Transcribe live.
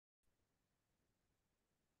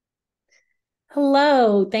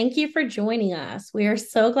Hello, thank you for joining us. We are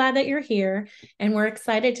so glad that you're here, and we're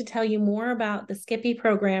excited to tell you more about the Skippy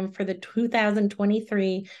program for the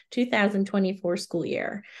 2023-2024 school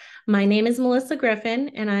year. My name is Melissa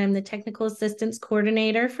Griffin, and I am the Technical Assistance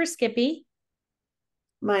Coordinator for Skippy.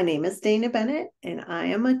 My name is Dana Bennett, and I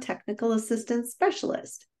am a Technical Assistance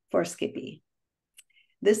Specialist for Skippy.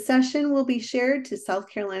 This session will be shared to South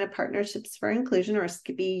Carolina Partnerships for Inclusion, or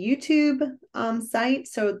Skippy YouTube site.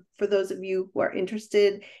 So for those of you who are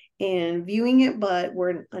interested in viewing it but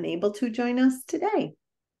were unable to join us today.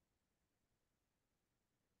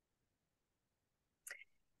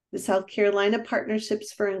 The South Carolina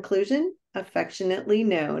Partnerships for Inclusion, affectionately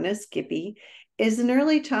known as Skippy, is an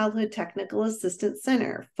early childhood technical assistance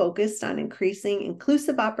center focused on increasing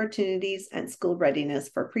inclusive opportunities and school readiness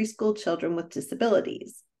for preschool children with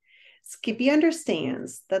disabilities. Skippy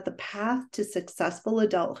understands that the path to successful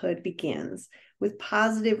adulthood begins with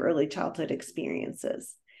positive early childhood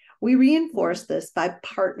experiences. We reinforce this by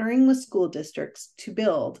partnering with school districts to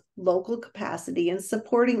build local capacity and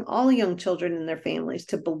supporting all young children and their families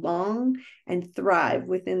to belong and thrive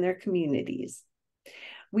within their communities.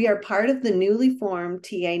 We are part of the newly formed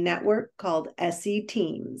TA network called SE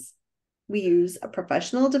Teams. We use a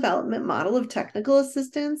professional development model of technical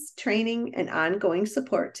assistance, training, and ongoing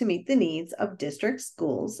support to meet the needs of districts,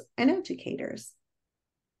 schools, and educators.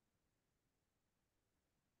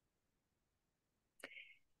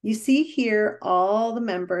 You see here all the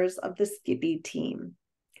members of the Skippy team.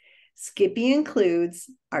 Skippy includes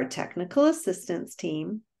our technical assistance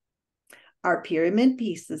team, our Pyramid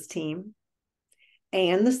Pieces team,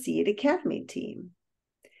 and the See It Academy team.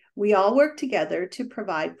 We all work together to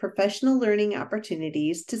provide professional learning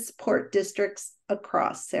opportunities to support districts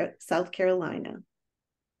across South Carolina.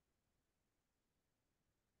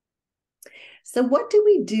 So what do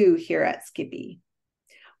we do here at Skippy?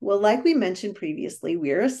 Well, like we mentioned previously,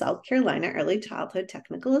 we are a South Carolina Early Childhood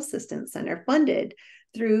Technical Assistance Center funded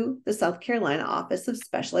through the South Carolina Office of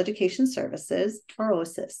Special Education Services, or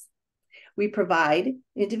OSIS. We provide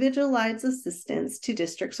individualized assistance to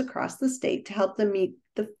districts across the state to help them meet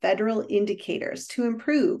the federal indicators to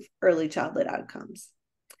improve early childhood outcomes.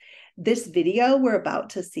 This video we're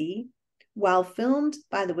about to see, while filmed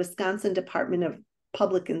by the Wisconsin Department of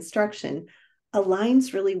Public Instruction,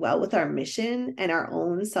 aligns really well with our mission and our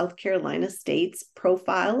own South Carolina state's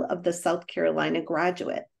profile of the South Carolina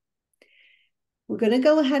graduate. We're going to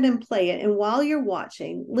go ahead and play it, and while you're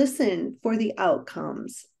watching, listen for the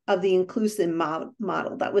outcomes of the inclusive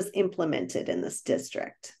model that was implemented in this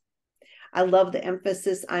district. I love the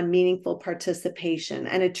emphasis on meaningful participation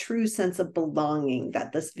and a true sense of belonging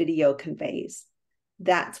that this video conveys.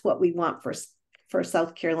 That's what we want for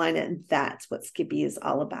South Carolina, and that's what Skippy is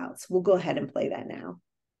all about. So we'll go ahead and play that now.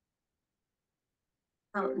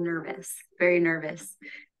 Felt nervous, very nervous.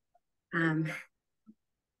 I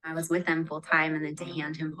was with him full time, and then to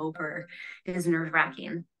hand him over is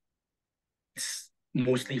nerve-wracking. It's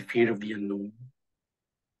mostly fear of the unknown.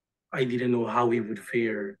 I didn't know how we would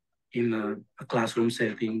fare in a classroom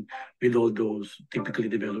setting with all those typically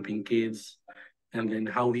developing kids, and then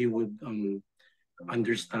how he would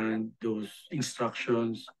understand those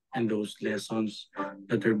instructions and those lessons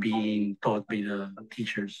that are being taught by the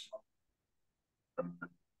teachers.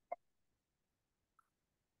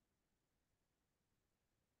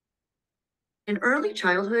 In early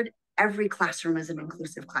childhood, every classroom is an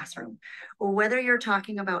inclusive classroom. Or whether you're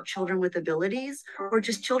talking about children with abilities or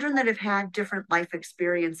just children that have had different life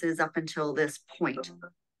experiences up until this point.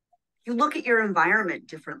 You look at your environment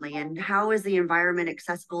differently, and how is the environment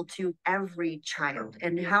accessible to every child,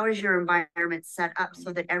 and how is your environment set up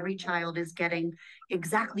so that every child is getting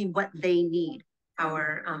exactly what they need.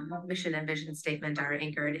 Our mission and vision statement are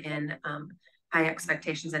anchored in high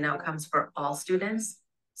expectations and outcomes for all students.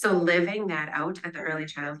 So living that out at the early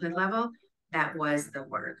childhood level, that was the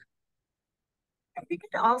work. I think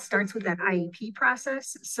it all starts with that IEP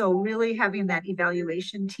process. So really having that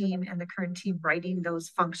evaluation team and the current team writing those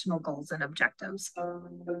functional goals and objectives.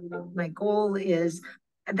 My goal is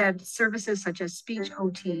that services such as speech,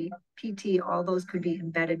 OT, PT, all those could be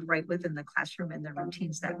embedded right within the classroom and the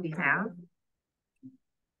routines that we have.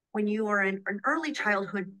 When you are an early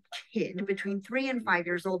childhood kid between 3 and 5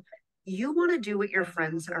 years old, you want to do what your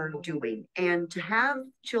friends are doing, and to have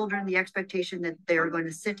children, the expectation that they're going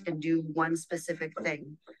to sit and do one specific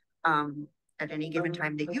thing at any given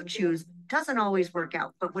time that you choose doesn't always work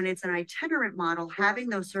out. But when it's an itinerant model, having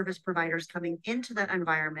those service providers coming into that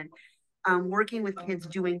environment, working with kids,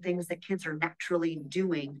 doing things that kids are naturally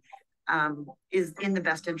doing is in the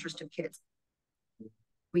best interest of kids.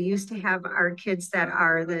 We used to have our kids that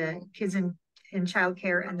are the kids in in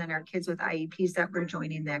childcare, and then our kids with IEPs that were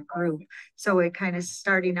joining that group. So it kind of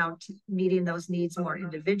starting out meeting those needs more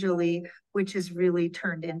individually, which has really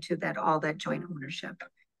turned into all that joint ownership.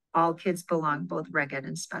 All kids belong, both reg ed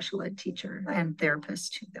and special ed teacher and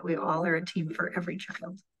therapists too, that we all are a team for every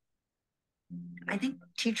child. I think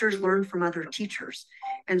teachers learn from other teachers.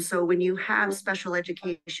 And so when you have special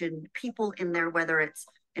education people in there, whether it's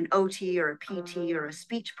an OT or a PT or a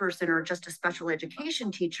speech person or just a special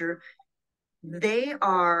education teacher, they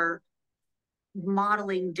are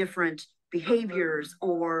modeling different behaviors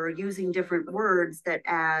or using different words that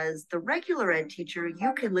as the regular ed teacher,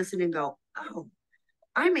 you can listen and go, oh,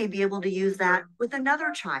 I may be able to use that with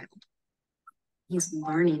another child. He's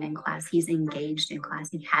learning in class, he's engaged in class,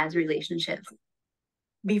 he has relationships.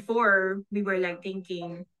 Before, we were like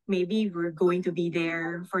thinking maybe we're going to be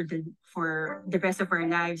there for the rest of our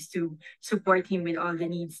lives to support him with all the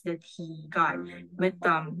needs that he got. But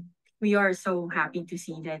we are so happy to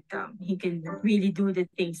see that he can really do the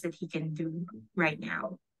things that he can do right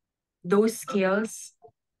now. Those skills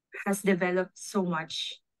has developed so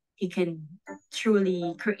much. He can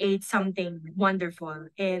truly create something wonderful,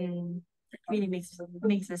 and it really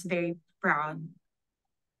makes us very proud.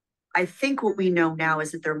 I think what we know now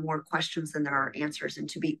is that there are more questions than there are answers, and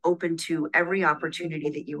to be open to every opportunity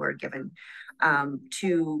that you are given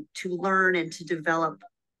to learn and to develop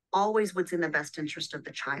always what's in the best interest of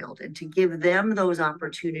the child, and to give them those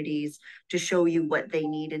opportunities to show you what they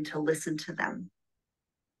need and to listen to them.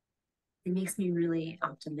 It makes me really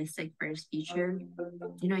optimistic for his future.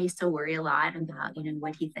 You know, I used to worry a lot about, you know,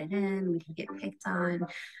 would he fit in, would he get picked on,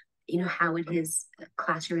 you know, how would his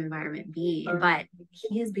classroom environment be? But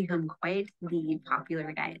he has become quite the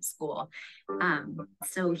popular guy at school.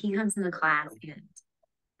 So he comes into class and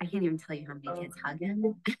I can't even tell you how many kids hug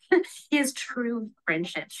him. He has true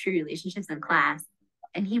friendships, true relationships in class.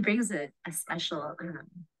 And he brings a special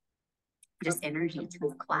just energy to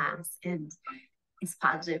his class. And it's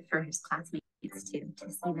positive for his classmates too,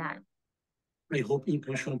 to see that. I hope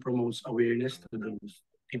inclusion promotes awareness to those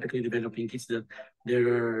typically developing kids that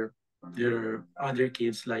there are other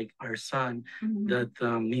kids like our son that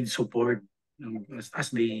need support as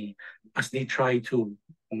they try to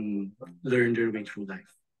learn their way through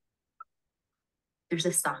life. There's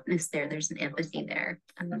a softness there. There's an empathy there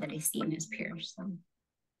that I see in his peers. So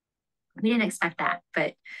we didn't expect that,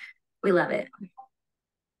 but we love it.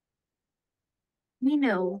 We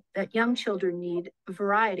know that young children need a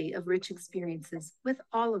variety of rich experiences with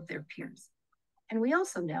all of their peers. And we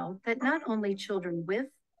also know that not only children with,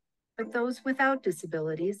 but those without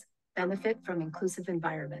disabilities benefit from inclusive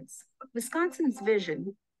environments. Wisconsin's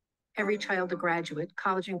vision, every child a graduate,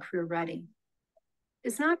 college and career ready,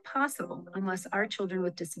 is not possible unless our children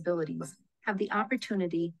with disabilities have the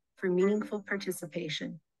opportunity for meaningful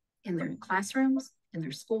participation in their classrooms, in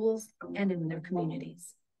their schools, and in their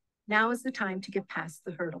communities. Now is the time to get past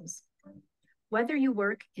the hurdles. Whether you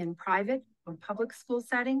work in private or public school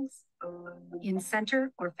settings, in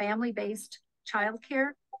center or family-based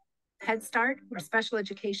childcare, Head Start, or special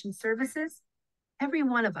education services, every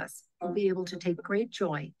one of us will be able to take great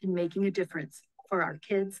joy in making a difference for our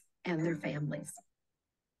kids and their families.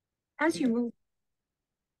 As you move.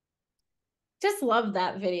 Just love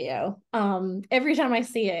that video. Every time I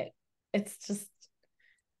see it, it's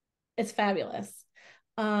fabulous.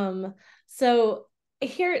 So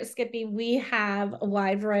here at Skippy, we have a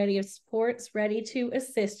wide variety of supports ready to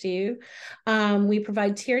assist you. We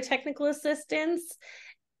provide tier technical assistance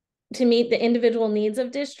to meet the individual needs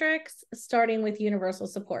of districts, starting with universal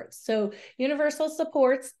supports. So universal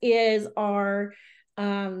supports is our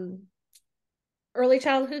early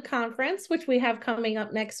childhood conference, which we have coming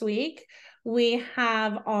up next week. We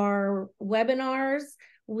have our webinars.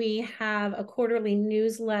 We have a quarterly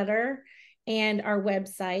newsletter and our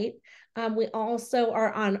website. We also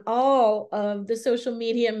are on all of the social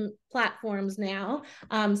media platforms now.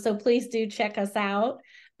 So please do check us out.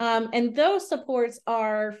 And those supports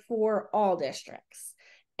are for all districts.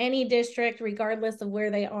 Any district, regardless of where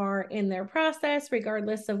they are in their process,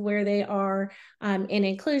 regardless of where they are in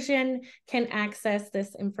inclusion, can access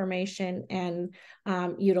this information and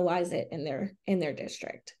utilize it in their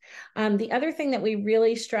district. The other thing that we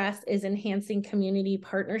really stress is enhancing community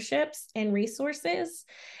partnerships and resources.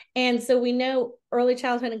 And so we know early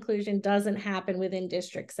childhood inclusion doesn't happen within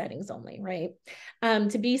district settings only, right?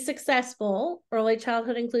 To be successful, early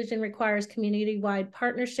childhood inclusion requires community-wide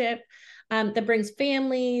partnership that brings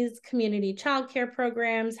families, community childcare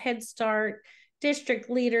programs, Head Start, district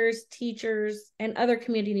leaders, teachers, and other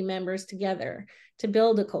community members together to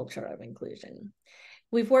build a culture of inclusion.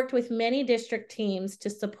 We've worked with many district teams to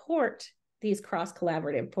support these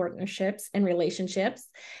cross-collaborative partnerships and relationships.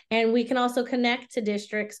 And we can also connect to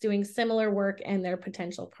districts doing similar work and their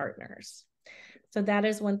potential partners. So that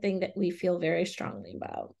is one thing that we feel very strongly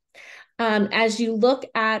about. As you look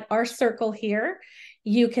at our circle here,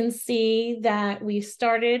 you can see that we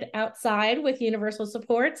started outside with universal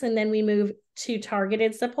supports, and then we move to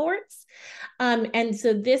targeted supports. And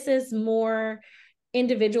so this is more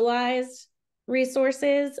individualized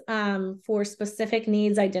resources for specific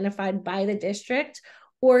needs identified by the district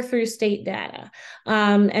or through state data.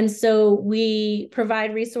 And so we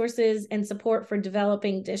provide resources and support for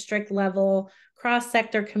developing district level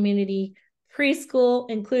cross-sector community preschool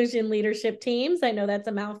inclusion leadership teams. I know that's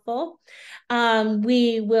a mouthful.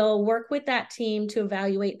 We will work with that team to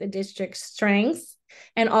evaluate the district's strengths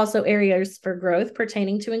and also areas for growth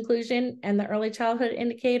pertaining to inclusion and the early childhood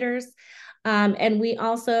indicators. And we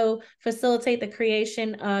also facilitate the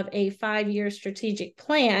creation of a 5-year strategic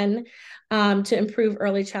plan to improve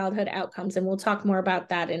early childhood outcomes. And we'll talk more about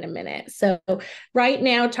that in a minute. So right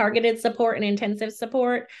now, targeted support and intensive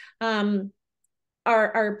support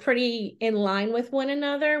are pretty in line with one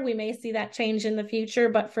another. We may see that change in the future,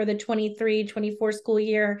 but for the 23-24 school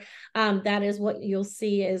year, that is what you'll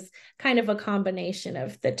see is kind of a combination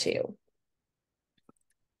of the two.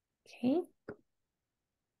 Okay.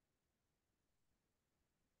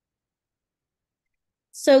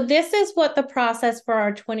 So this is what the process for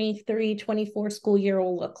our 23-24 school year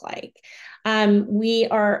will look like. We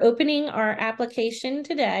are opening our application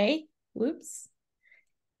today. Whoops.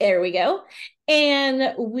 There we go.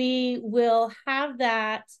 And we will have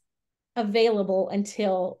that available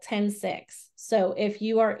until 10/6. So if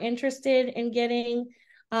you are interested in getting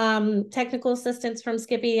technical assistance from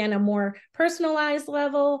SCPI on a more personalized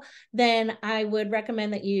level, then I would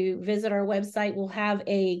recommend that you visit our website. We'll have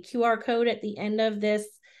a QR code at the end of this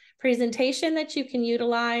presentation that you can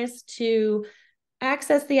utilize to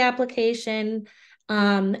access the application.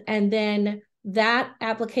 And then that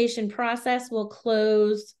application process will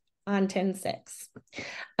close on 10/6.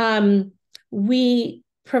 We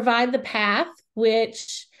provide the path,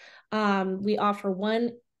 which we offer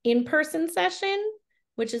one in-person session,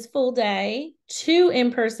 which is full day, 2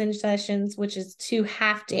 in-person sessions, which is 2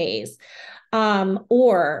 half days,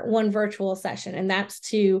 or 1 virtual session. And that's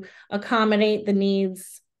to accommodate the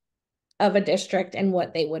needs of a district and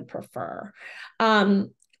what they would prefer.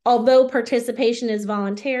 Although participation is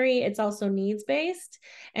voluntary, it's also needs-based.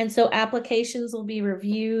 And so applications will be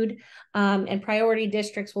reviewed and priority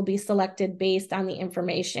districts will be selected based on the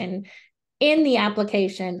information in the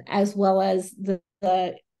application, as well as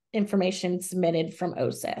the information submitted from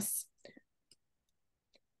OSIS.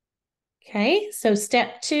 Okay, so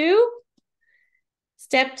step 2.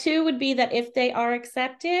 Step 2 would be that if they are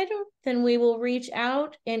accepted, then we will reach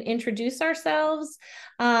out and introduce ourselves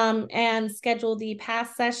and schedule the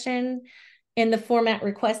path session in the format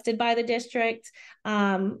requested by the district.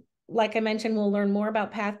 Like I mentioned, we'll learn more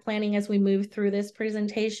about path planning as we move through this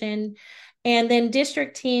presentation. And then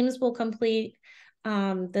district teams will complete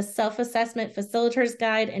the self-assessment facilitators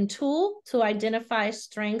guide and tool to identify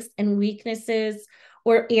strengths and weaknesses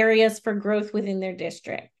or areas for growth within their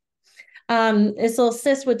district. This will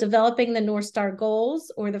assist with developing the North Star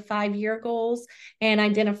goals or the 5-year goals and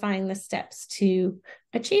identifying the steps to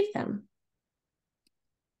achieve them.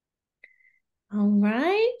 All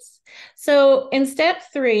right. So in step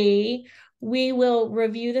 3, we will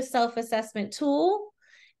review the self-assessment tool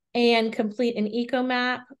and complete an eco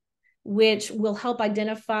map, which will help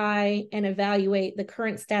identify and evaluate the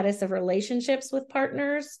current status of relationships with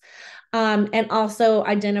partners, and also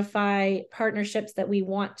identify partnerships that we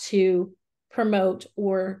want to promote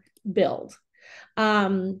or build.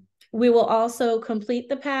 We will also complete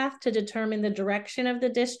the path to determine the direction of the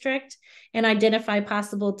district and identify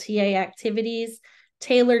possible TA activities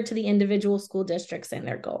tailored to the individual school districts and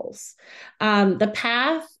their goals. The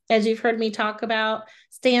path, as you've heard me talk about,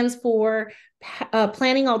 stands for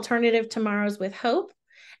Planning Alternative Tomorrows with Hope.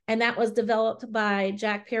 And that was developed by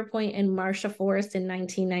Jack Pierpoint and Marsha Forrest in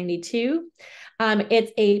 1992.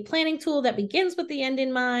 It's a planning tool that begins with the end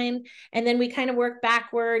in mind, and then we kind of work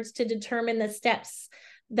backwards to determine the steps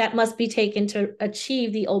that must be taken to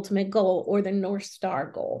achieve the ultimate goal or the North Star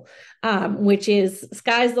goal, which is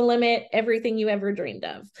sky's the limit, everything you ever dreamed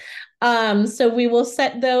of. So we will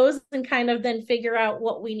set those and kind of then figure out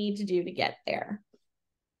what we need to do to get there.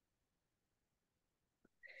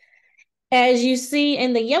 As you see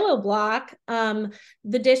in the yellow block, the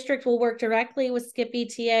district will work directly with SCPI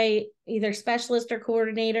TA, either specialist or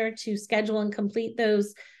coordinator, to schedule and complete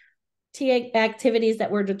those TA activities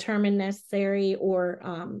that were determined necessary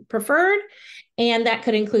or preferred. And that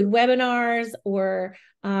could include webinars or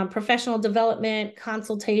professional development,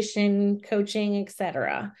 consultation, coaching,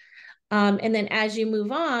 etc. And then as you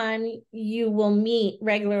move on, you will meet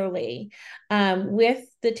regularly with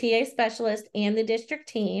the TA specialist and the district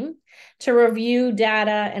team to review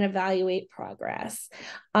data and evaluate progress.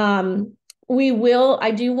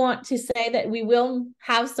 I do want to say that we will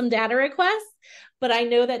have some data requests, but I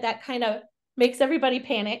know that that kind of makes everybody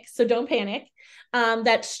panic, so don't panic.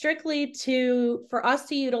 That's strictly for us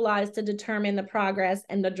to utilize to determine the progress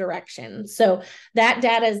and the direction. So that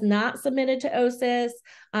data is not submitted to OSIS.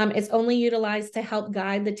 It's only utilized to help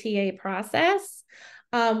guide the TA process,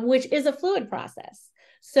 which is a fluid process.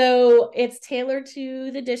 So it's tailored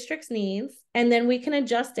to the district's needs, and then we can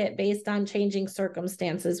adjust it based on changing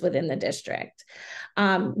circumstances within the district,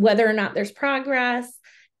 whether or not there's progress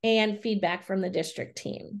and feedback from the district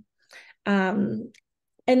team. And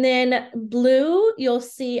then blue, you'll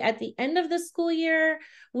see at the end of the school year,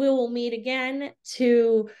 we will meet again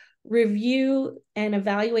to review and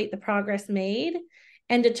evaluate the progress made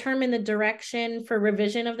and determine the direction for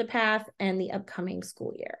revision of the path and the upcoming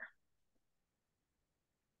school year.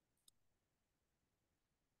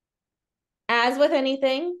 As with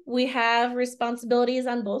anything, we have responsibilities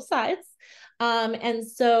on both sides. And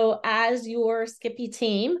so as your SCPI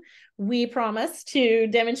team, we promise to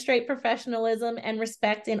demonstrate professionalism and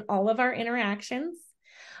respect in all of our interactions.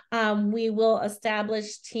 We will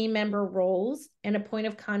establish team member roles and a point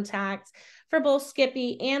of contact for both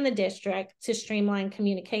SCPI and the district to streamline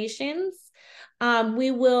communications.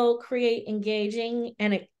 We will create engaging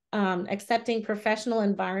and accepting professional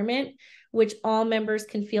environment, which all members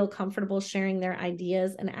can feel comfortable sharing their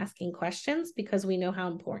ideas and asking questions, because we know how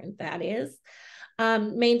important that is.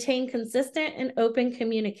 Maintain consistent and open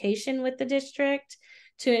communication with the district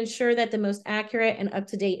to ensure that the most accurate and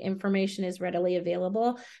up-to-date information is readily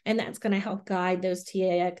available. And that's going to help guide those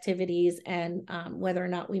TA activities and whether or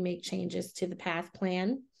not we make changes to the path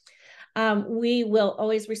plan. We will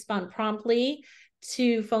always respond promptly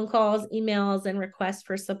to phone calls, emails, and requests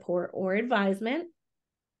for support or advisement.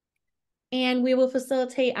 And we will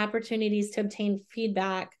facilitate opportunities to obtain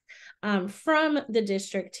feedback from the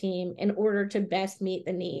district team in order to best meet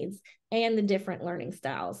the needs and the different learning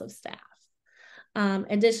styles of staff.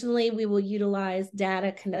 Additionally, we will utilize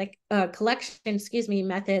data collection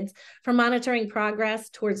methods for monitoring progress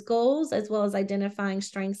towards goals, as well as identifying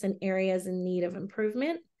strengths and areas in need of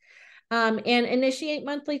improvement. And initiate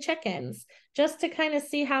monthly check-ins just to kind of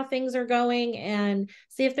see how things are going and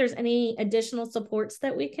see if there's any additional supports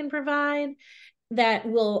that we can provide that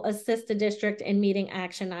will assist the district in meeting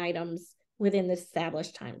action items within the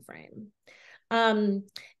established time frame.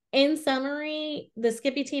 In summary, the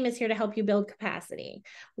SCPI team is here to help you build capacity.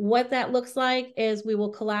 What that looks like is we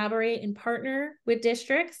will collaborate and partner with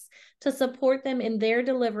districts to support them in their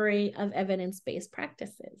delivery of evidence-based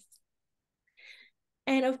practices.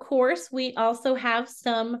 And of course, we also have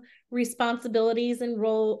some responsibilities and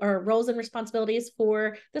roles and responsibilities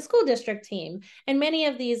for the school district team. And many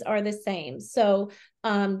of these are the same. So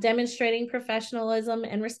demonstrating professionalism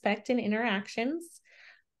and respect in interactions,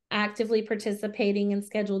 actively participating in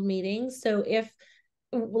scheduled meetings. So if,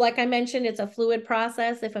 like I mentioned, it's a fluid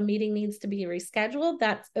process. If a meeting needs to be rescheduled,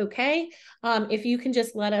 that's okay. If you can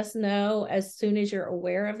just let us know as soon as you're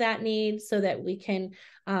aware of that need so that we can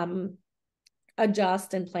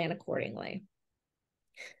adjust and plan accordingly.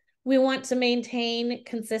 We want to maintain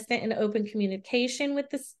consistent and open communication with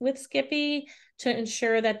SCPI to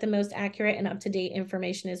ensure that the most accurate and up-to-date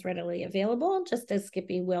information is readily available, just as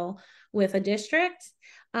SCPI will with a district.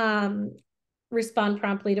 Respond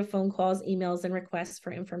promptly to phone calls, emails, and requests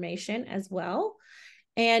for information as well.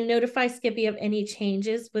 And notify SCPI of any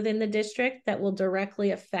changes within the district that will directly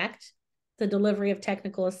affect the delivery of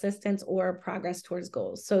technical assistance or progress towards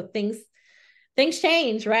goals. So things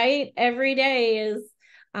change, right? Every day is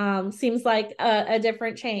seems like a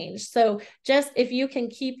different change. So just if you can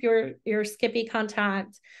keep your SCPI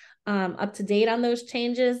contact up to date on those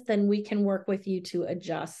changes, then we can work with you to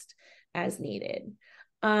adjust as needed.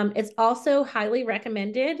 It's also highly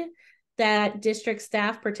recommended that district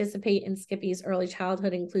staff participate in SCPI's Early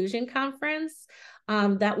Childhood Inclusion Conference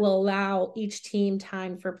that will allow each team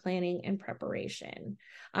time for planning and preparation.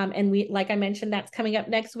 And we, like I mentioned, that's coming up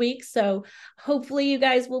next week. So hopefully you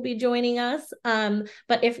guys will be joining us.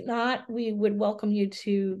 But if not, we would welcome you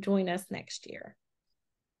to join us next year.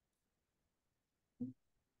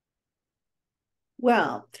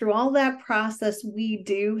 Well, through all that process, we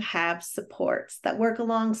do have supports that work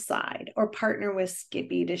alongside or partner with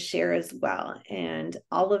Skippy to share as well. And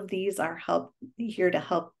all of these are here to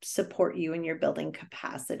help support you in your building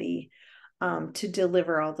capacity to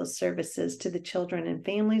deliver all the services to the children and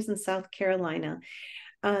families in South Carolina.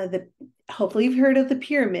 Hopefully you've heard of the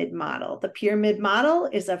pyramid model. The pyramid model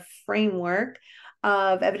is a framework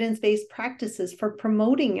of evidence-based practices for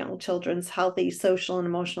promoting young children's healthy social and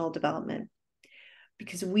emotional development.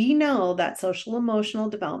 Because we know that social emotional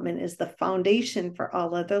development is the foundation for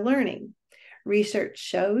all other learning. Research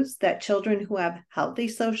shows that children who have healthy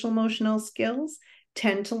social emotional skills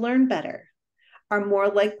tend to learn better, are more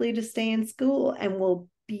likely to stay in school, and will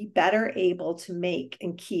be better able to make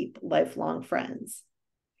and keep lifelong friends.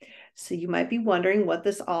 So you might be wondering what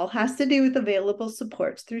this all has to do with available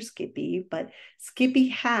supports through Skippy, but Skippy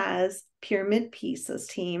has Pyramid Pieces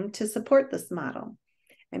team to support this model.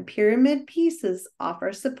 And Pyramid Pieces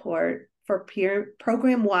offer support for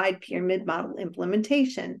program-wide pyramid model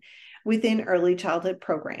implementation within early childhood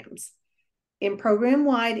programs. In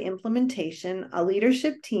program-wide implementation, a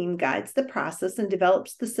leadership team guides the process and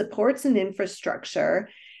develops the supports and infrastructure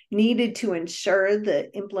needed to ensure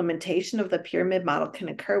the implementation of the pyramid model can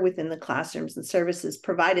occur within the classrooms and services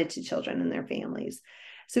provided to children and their families.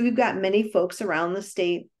 So we've got many folks around the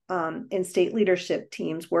state and state leadership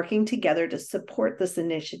teams working together to support this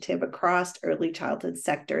initiative across early childhood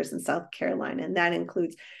sectors in South Carolina. And that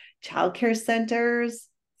includes childcare centers,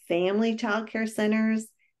 family childcare centers,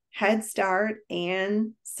 Head Start,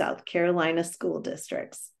 and South Carolina school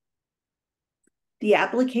districts. The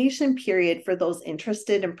application period for those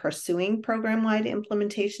interested in pursuing program-wide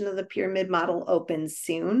implementation of the pyramid model opens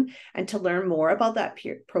soon. And to learn more about that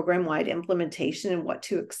program-wide implementation and what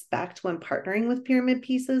to expect when partnering with Pyramid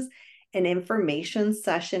Pieces, an information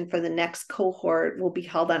session for the next cohort will be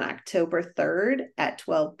held on October 3rd at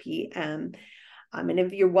 12 p.m. And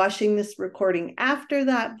if you're watching this recording after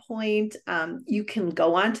that point, you can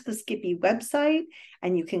go onto the Skippy website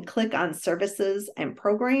and you can click on services and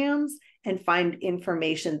programs and find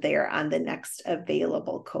information there on the next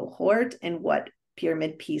available cohort and what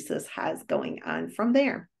Pyramid Pieces has going on from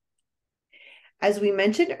there. As we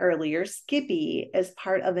mentioned earlier, Skippy is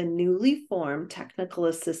part of a newly formed technical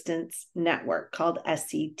assistance network called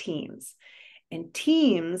SC Teams. And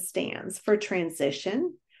TEAMS stands for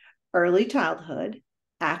Transition, Early Childhood,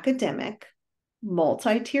 Academic,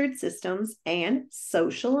 Multi-tiered Systems, and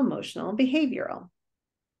Social, Emotional, and Behavioral.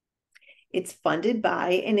 It's funded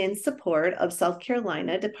by and in support of South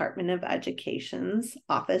Carolina Department of Education's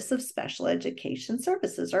Office of Special Education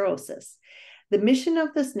Services, or OSIS. The mission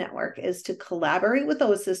of this network is to collaborate with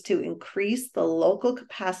OSIS to increase the local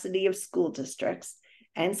capacity of school districts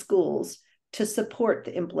and schools to support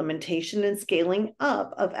the implementation and scaling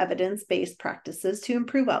up of evidence-based practices to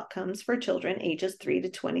improve outcomes for children ages 3 to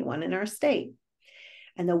 21 in our state.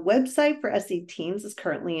 And the website for SC Teams is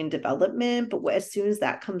currently in development, but as soon as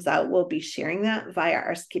that comes out, we'll be sharing that via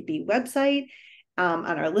our Skippy website on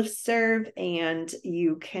our listserv, and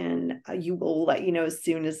you will let you know as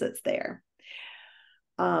soon as it's there.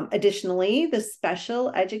 Additionally, the Special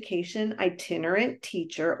Education Itinerant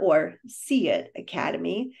Teacher, or SEIT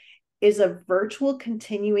Academy, is a virtual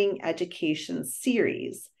continuing education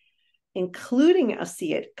series, including a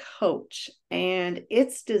SEIT coach, and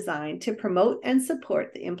it's designed to promote and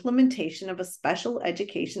support the implementation of a special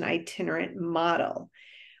education itinerant model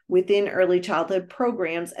within early childhood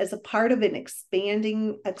programs as a part of an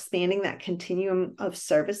expanding that continuum of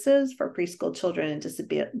services for preschool children and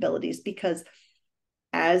disabilities, because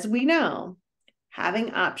as we know,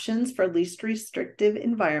 having options for least restrictive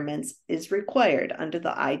environments is required under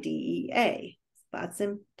the IDEA. That's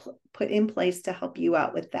put in place to help you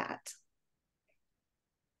out with that.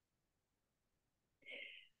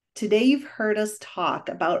 Today, you've heard us talk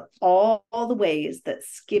about all the ways that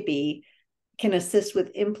Skippy can assist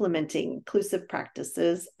with implementing inclusive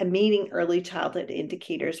practices and meeting early childhood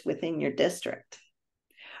indicators within your district.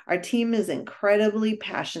 Our team is incredibly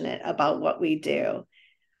passionate about what we do.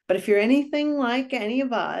 But if you're anything like any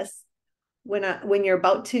of us, when you're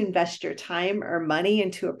about to invest your time or money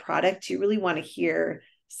into a product, you really want to hear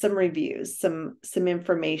some reviews, some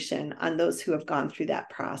information on those who have gone through that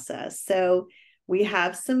process. So we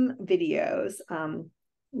have some videos on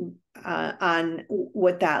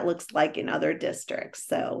what that looks like in other districts.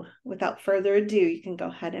 So without further ado, you can go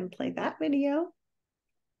ahead and play that video.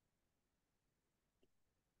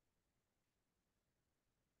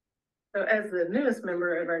 So as the newest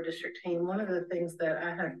member of our district team, one of the things that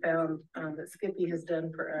I have found that Skippy has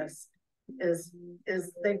done for us is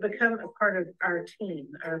they've become a part of our team,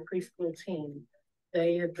 our preschool team.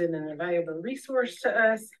 They have been an invaluable resource to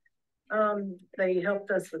us. They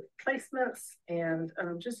helped us with placements and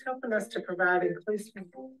just helping us to provide inclusive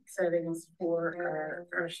settings for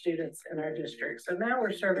our students in our district. So now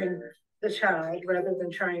we're serving the child rather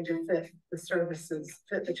than trying to fit the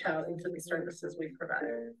child into the services we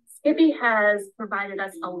provide. SCPI has provided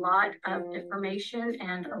us a lot of information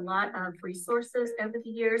and a lot of resources over the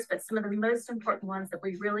years, but some of the most important ones that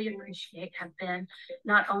we really appreciate have been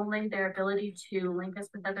not only their ability to link us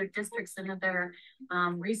with other districts and other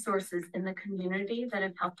resources in the community that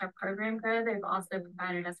have helped our program grow. They've also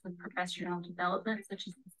provided us with professional development, such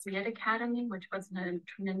as the SEED Academy, which was a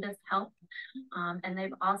tremendous help. And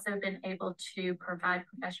they've also been able to provide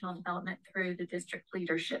professional development through the district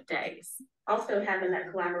leadership days. Also having that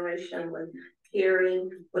collaboration with Carrie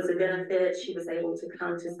was a benefit. She was able to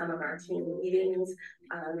come to some of our team meetings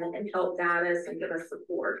and help guide us and give us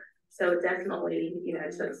support. So definitely, you know,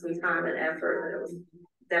 it took some time and effort, but it was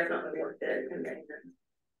definitely worth it. And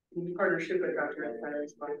partnership with Dr.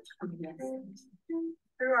 as well. Yes.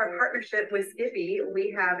 Through our partnership with SCPI,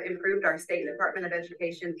 we have improved our State Department of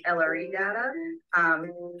Education LRE data.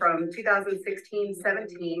 From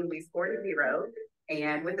 2016-17, we scored a 0.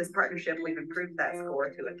 And with this partnership, we've improved that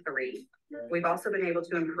score to a 3. We've also been able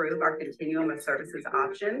to improve our continuum of services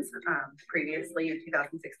options. Previously in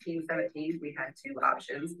 2016-17, we had 2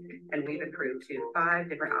 options, and we've improved to 5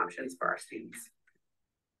 different options for our students.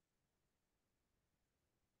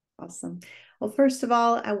 Awesome. Well, first of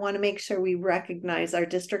all, I want to make sure we recognize our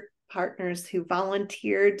district partners who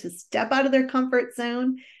volunteered to step out of their comfort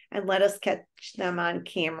zone and let us catch them on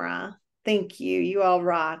camera. Thank you. You all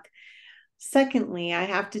rock. Secondly, I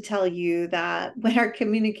have to tell you that when our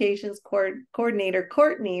communications coordinator,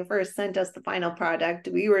 Courtney, first sent us the final product,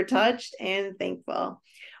 we were touched and thankful.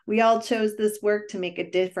 We all chose this work to make a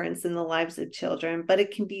difference in the lives of children, but it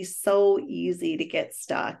can be so easy to get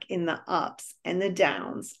stuck in the ups and the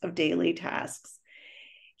downs of daily tasks.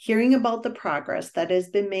 Hearing about the progress that has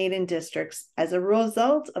been made in districts as a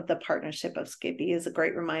result of the partnership of SCPI is a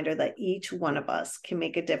great reminder that each one of us can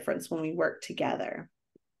make a difference when we work together.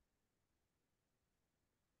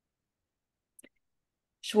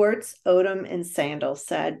 Schwartz, Odom, and Sandel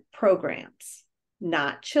said, programs,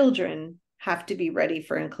 not children, have to be ready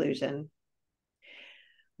for inclusion.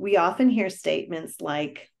 We often hear statements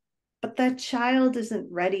like, but that child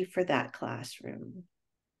isn't ready for that classroom.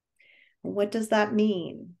 What does that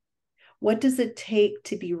mean? What does it take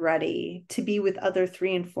to be ready, to be with other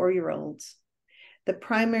 3- and 4-year-olds? The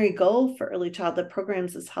primary goal for early childhood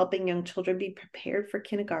programs is helping young children be prepared for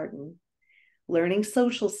kindergarten, learning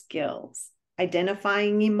social skills,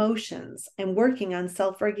 identifying emotions, and working on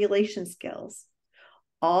self-regulation skills.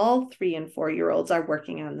 All 3- and 4-year-olds are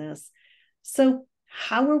working on this. So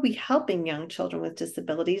how are we helping young children with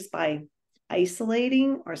disabilities by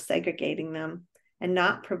isolating or segregating them and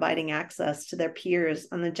not providing access to their peers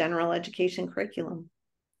on the general education curriculum?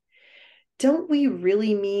 Don't we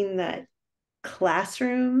really mean that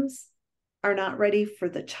classrooms are not ready for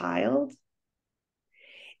the child?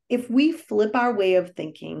 If we flip our way of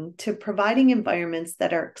thinking to providing environments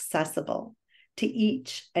that are accessible to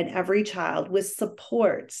each and every child with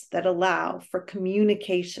supports that allow for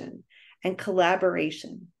communication and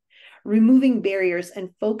collaboration, removing barriers and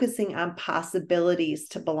focusing on possibilities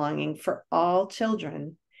to belonging for all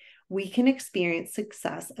children, we can experience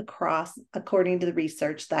success according to the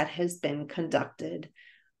research that has been conducted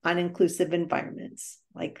on inclusive environments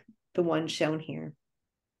like the one shown here.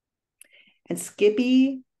 And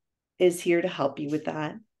SCPI is here to help you with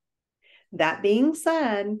that. That being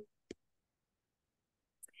said,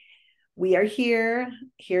 we are here.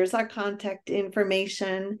 Here's our contact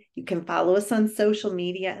information. You can follow us on social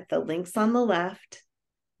media at the links on the left.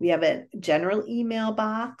 We have a general email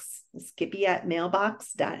box,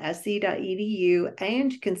 skippy@mailbox.sc.edu,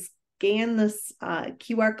 and you can scan this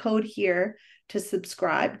QR code here to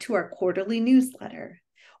subscribe to our quarterly newsletter.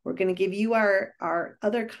 We're going to give you our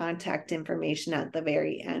other contact information at the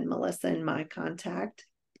very end, Melissa and my contact.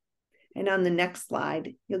 And on the next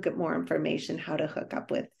slide, you'll get more information how to hook up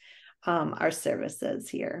with our services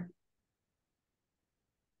here.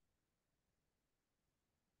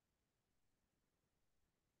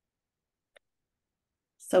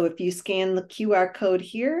 So if you scan the QR code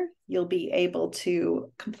here, you'll be able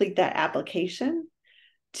to complete that application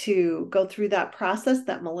to go through that process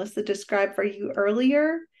that Melissa described for you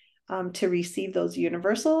earlier, to receive those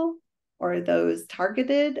universal or those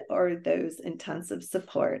targeted or those intensive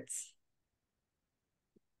supports.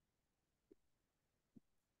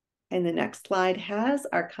 And the next slide has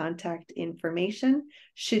our contact information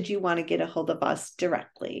should you want to get a hold of us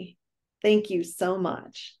directly. Thank you so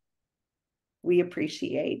much. We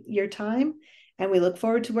appreciate your time and we look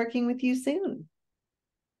forward to working with you soon.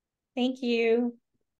 Thank you.